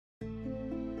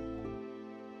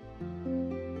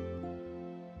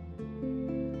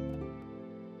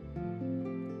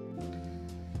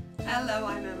Hello,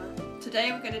 I'm Emma.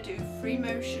 Today we're going to do free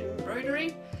motion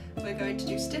embroidery. We're going to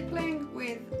do stippling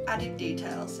with added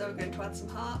details, so we're going to add some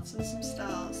hearts and some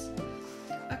stars.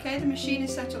 Okay, the machine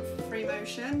is set up for free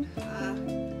motion.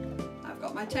 I've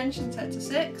got my tension set to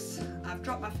 6, I've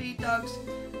dropped my feed dogs,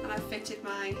 and I've fitted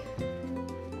my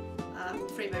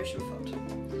free motion foot.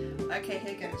 Okay,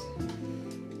 here goes.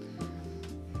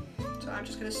 So I'm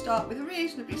just going to start with a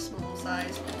reasonably small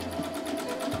size.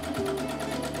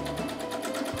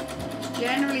 It's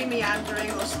generally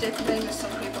meandering or stippling, as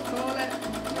some people call it.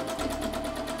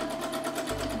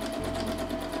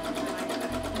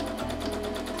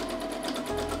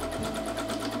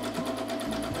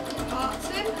 Hearts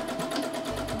in.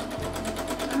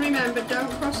 And remember,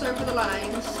 don't cross over the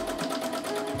lines.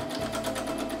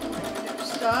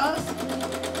 Stars.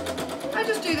 I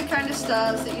just do the kind of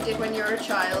stars that you did when you were a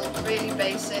child, really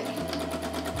basic.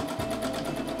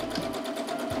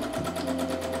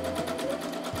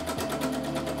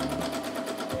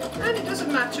 And it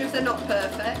doesn't matter if they're not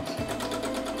perfect.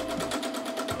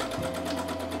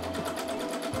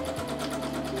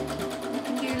 You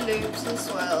can do loops and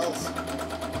swirls.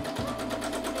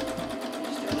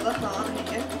 Just do another heart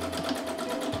here.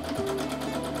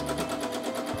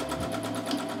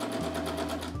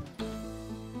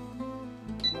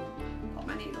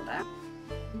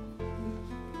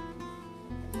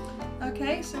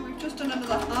 Okay, so we've just done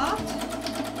another heart.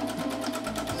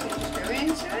 So you just go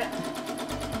into it,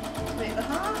 make the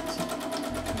heart,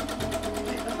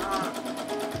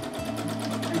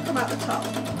 and come out the top.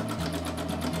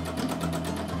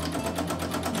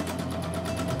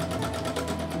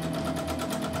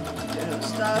 Do another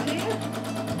star here.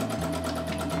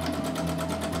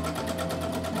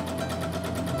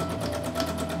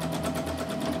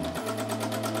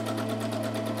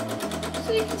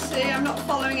 So you can see I'm not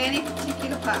following any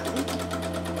particular pattern.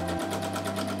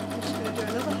 I'm just going to do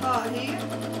another heart here.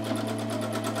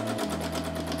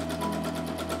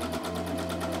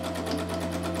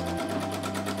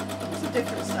 It's a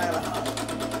different style of heart.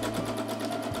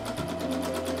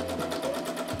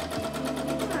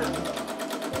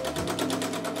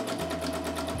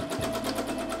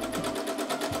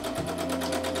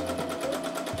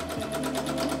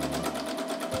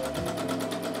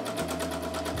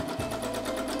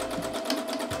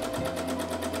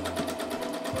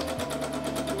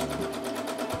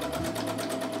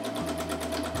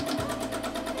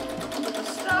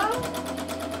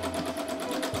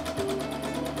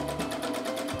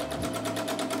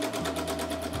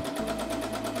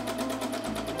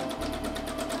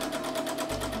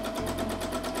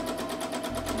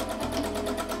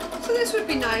 So this would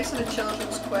be nice on a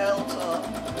children's quilt or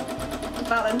a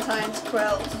Valentine's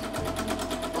quilt,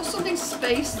 or something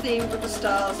space themed with the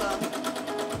stars on.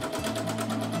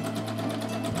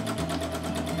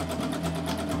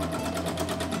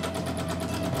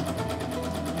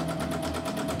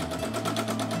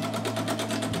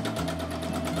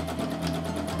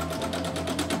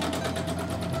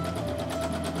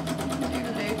 Do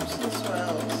loops and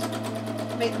swirls,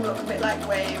 make them look a bit like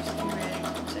waves if you really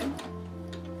want to.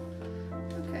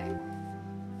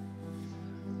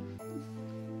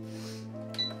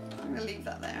 I'm going to leave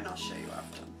that there and I'll show you what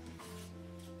I've done.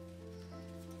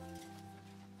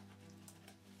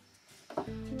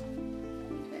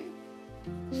 Okay.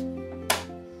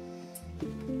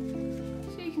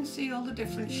 So you can see all the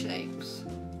different shapes.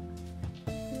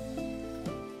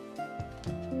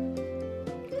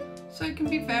 So it can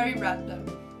be very random.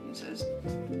 There's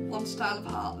one style of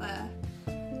heart there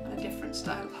and a different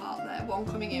style of heart there, one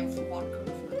coming in from one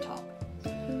coming from the top.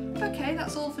 Okay,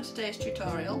 that's all for today's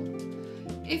tutorial.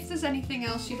 If there's anything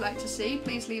else you'd like to see,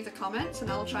 please leave the comments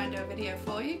and I'll try and do a video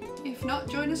for you. If not,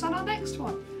 join us on our next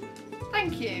one.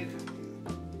 Thank you.